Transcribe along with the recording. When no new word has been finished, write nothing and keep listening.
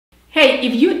Hey,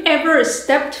 if you ever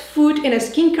stepped foot in a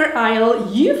skincare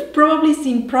aisle, you've probably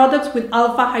seen products with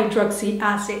alpha hydroxy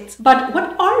acids. But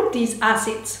what are these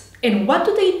acids and what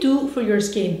do they do for your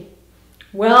skin?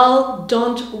 Well,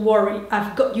 don't worry,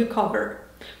 I've got you covered.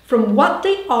 From what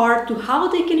they are to how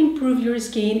they can improve your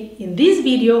skin, in this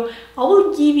video, I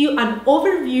will give you an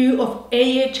overview of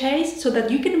AHAs so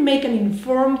that you can make an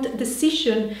informed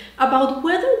decision about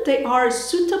whether they are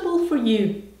suitable for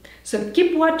you. So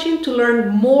keep watching to learn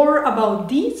more about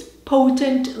these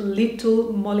potent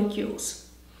little molecules.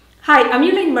 Hi, I'm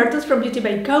Elaine Mertens from Beauty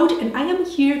by Code, and I am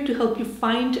here to help you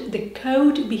find the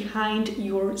code behind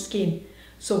your skin.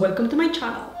 So welcome to my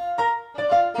channel.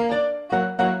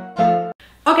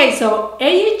 Okay, so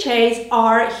AHAs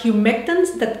are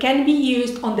humectants that can be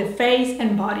used on the face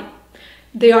and body.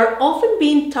 They are often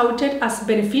being touted as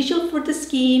beneficial for the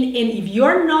skin, and if you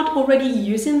are not already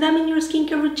using them in your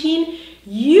skincare routine,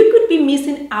 you could be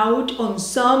missing out on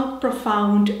some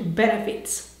profound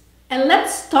benefits. And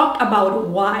let's talk about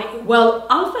why. Well,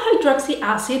 alpha hydroxy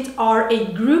acids are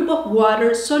a group of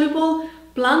water-soluble,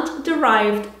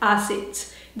 plant-derived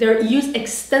acids. They're used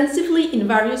extensively in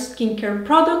various skincare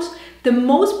products. The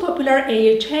most popular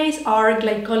AHAs are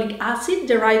glycolic acid,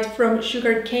 derived from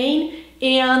sugarcane,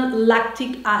 and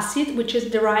lactic acid, which is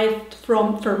derived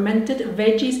from fermented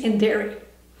veggies and dairy.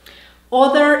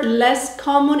 Other less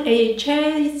common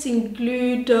AHAs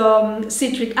include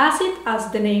citric acid,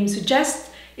 as the name suggests,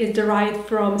 is derived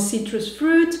from citrus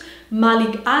fruits,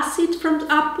 malic acid from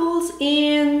apples,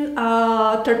 and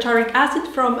tartaric acid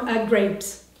from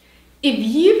grapes. If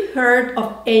you've heard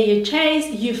of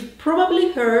AHAs, you've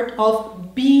probably heard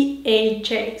of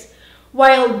BHAs.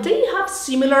 While they have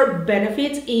similar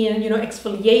benefits in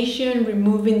exfoliation,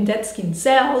 removing dead skin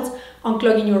cells,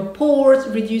 unclogging your pores,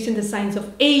 reducing the signs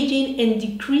of aging, and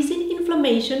decreasing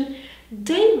inflammation,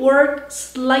 they work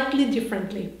slightly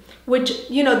differently, which,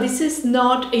 this is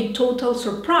not a total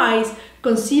surprise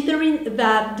considering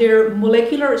that their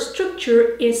molecular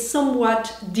structure is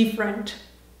somewhat different,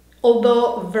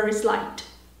 although very slight.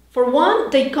 For one,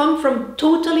 they come from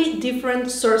totally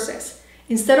different sources.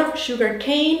 Instead of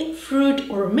sugarcane, fruit,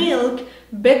 or milk,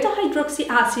 beta-hydroxy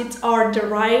acids are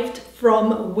derived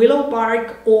from willow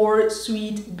bark or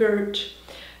sweet birch.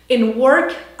 They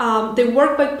work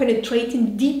by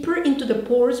penetrating deeper into the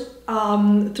pores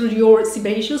through your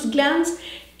sebaceous glands,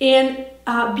 and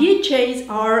BHAs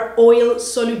are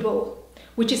oil-soluble,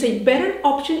 which is a better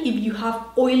option if you have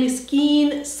oily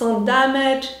skin, sun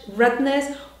damage,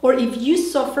 redness, or if you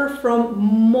suffer from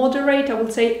moderate, I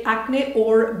would say, acne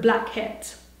or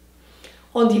blackheads.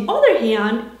 On the other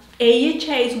hand,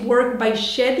 AHAs work by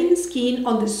shedding skin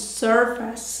on the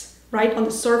surface, right, on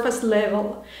the surface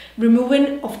level,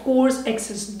 removing, of course,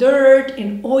 excess dirt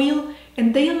and oil,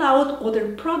 and they allow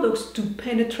other products to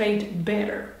penetrate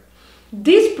better.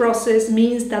 This process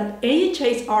means that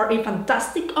AHAs are a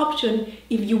fantastic option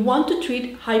if you want to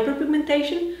treat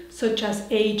hyperpigmentation, such as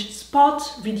age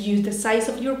spots, reduce the size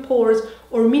of your pores,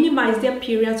 or minimize the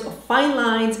appearance of fine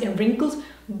lines and wrinkles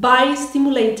by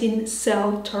stimulating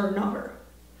cell turnover.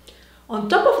 On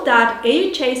top of that,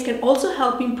 AHAs can also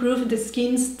help improve the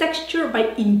skin's texture by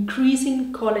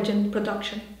increasing collagen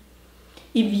production.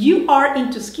 If you are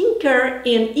into skincare,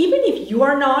 and even if you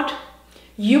are not,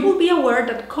 you will be aware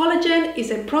that collagen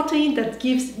is a protein that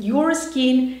gives your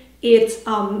skin its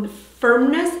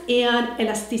firmness and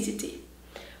elasticity.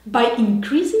 By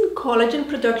increasing collagen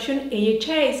production,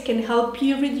 AHAs can help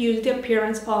you reduce the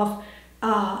appearance of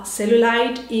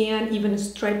cellulite and even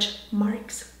stretch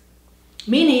marks,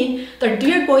 meaning that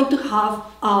you're going to have,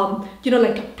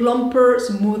 like a plumper,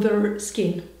 smoother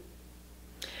skin.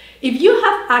 If you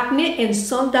have acne and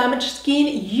sun-damaged skin,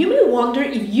 you may wonder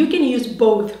if you can use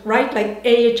both, right? Like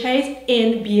AHAs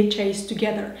and BHAs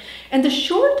together. And the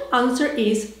short answer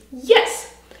is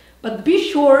yes. But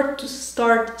be sure to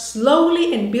start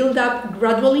slowly and build up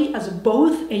gradually, as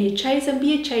both AHAs and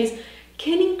BHAs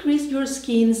can increase your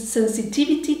skin's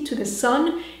sensitivity to the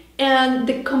sun, and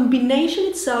the combination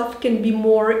itself can be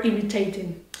more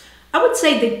irritating. I would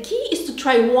say the key is to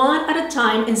try one at a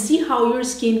time and see how your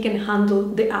skin can handle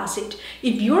the acid.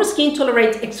 If your skin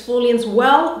tolerates exfoliants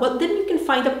well, then you can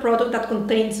find a product that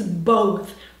contains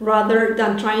both rather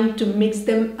than trying to mix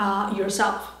them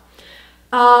yourself.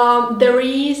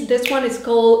 This one is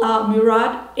called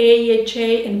Murad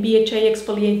AHA and BHA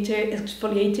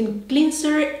exfoliating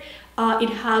cleanser. It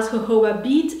has jojoba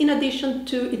beads in addition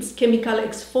to its chemical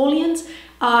exfoliants.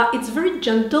 It's very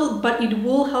gentle, but it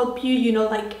will help you,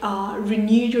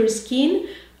 renew your skin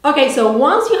Okay, so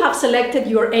once you have selected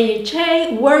your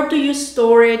AHA, where do you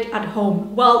store it at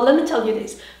home? Well, let me tell you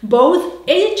this. Both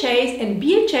AHAs and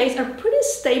BHAs are pretty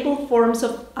stable forms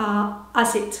of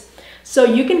acids. So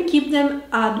you can keep them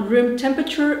at room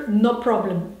temperature, no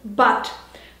problem. But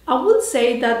I would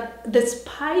say that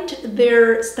despite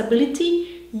their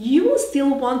stability, you will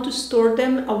still want to store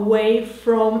them away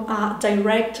from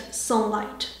direct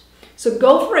sunlight. So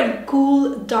go for a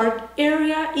cool, dark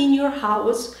area in your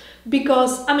house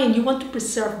because, you want to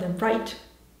preserve them, right?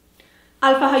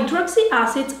 Alpha hydroxy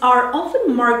acids are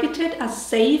often marketed as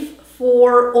safe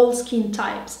for all skin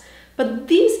types, but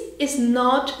this is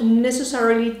not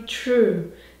necessarily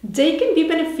true. They can be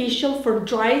beneficial for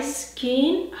dry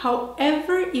skin.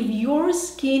 However, if your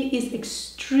skin is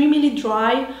extremely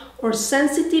dry or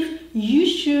sensitive, you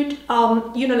should,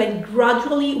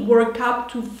 gradually work up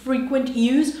to frequent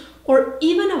use or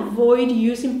even avoid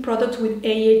using products with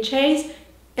AHAs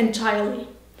entirely.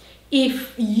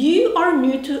 If you are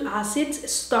new to acids,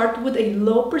 start with a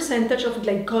low percentage of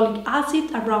glycolic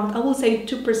acid, around, I will say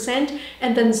 2%,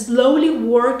 and then slowly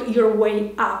work your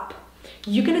way up.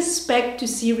 You can expect to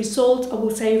see results, I will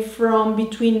say, from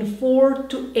between 4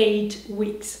 to 8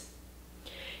 weeks.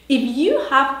 If you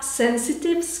have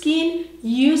sensitive skin,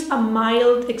 use a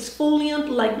mild exfoliant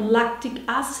like lactic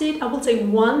acid, I will say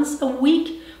once a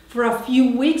week for a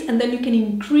few weeks, and then you can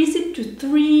increase it to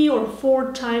 3 or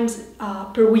 4 times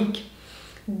per week.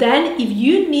 Then if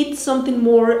you need something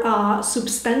more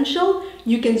substantial,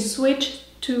 you can switch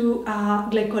to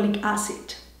glycolic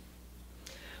acid.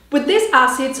 With these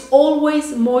acids,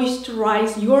 always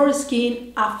moisturize your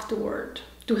skin afterward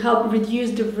to help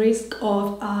reduce the risk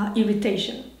of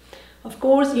irritation. Of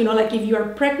course, like if you are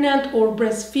pregnant or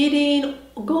breastfeeding,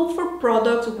 go for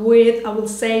products with, I will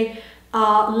say,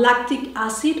 lactic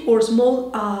acid or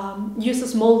use a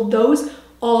small dose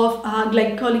of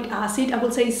glycolic acid. I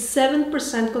will say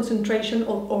 7% concentration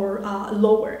or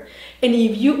lower. And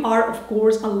if you are, of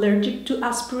course, allergic to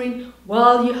aspirin,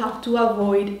 well, you have to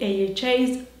avoid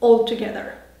AHAs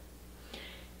altogether.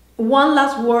 One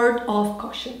last word of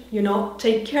caution,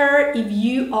 take care if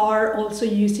you are also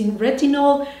using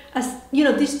retinol, as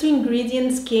these two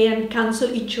ingredients can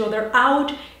cancel each other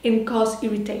out and cause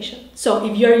irritation. So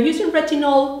if you're using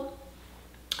retinol,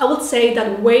 I would say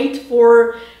that wait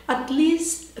for at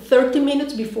least 30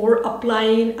 minutes before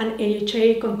applying an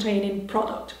AHA containing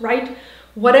product, right?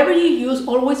 Whatever you use,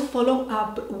 always follow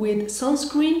up with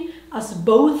sunscreen, as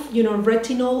both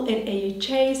retinol and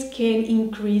AHAs can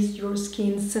increase your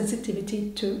skin's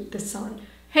sensitivity to the sun.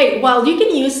 Hey, while you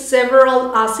can use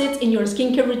several acids in your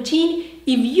skincare routine,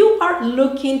 if you are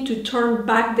looking to turn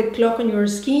back the clock on your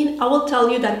skin, I will tell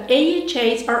you that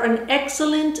AHAs are an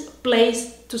excellent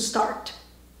place to start.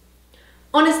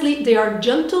 Honestly, they are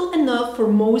gentle enough for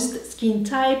most skin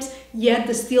types, yet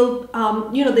they still,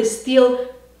 they still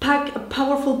pack a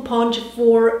powerful punch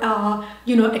for,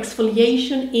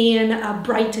 exfoliation and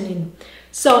brightening.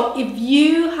 So if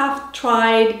you have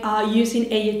tried using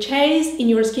AHAs in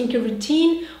your skincare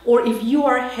routine, or if you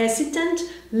are hesitant,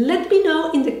 let me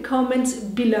know in the comments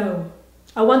below.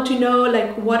 I want to know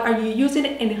what are you using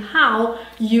and how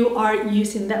you are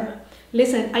using them.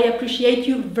 Listen, I appreciate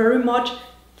you very much.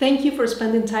 Thank you for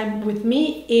spending time with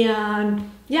me,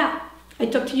 and yeah, I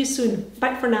talk to you soon.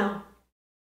 Bye for now.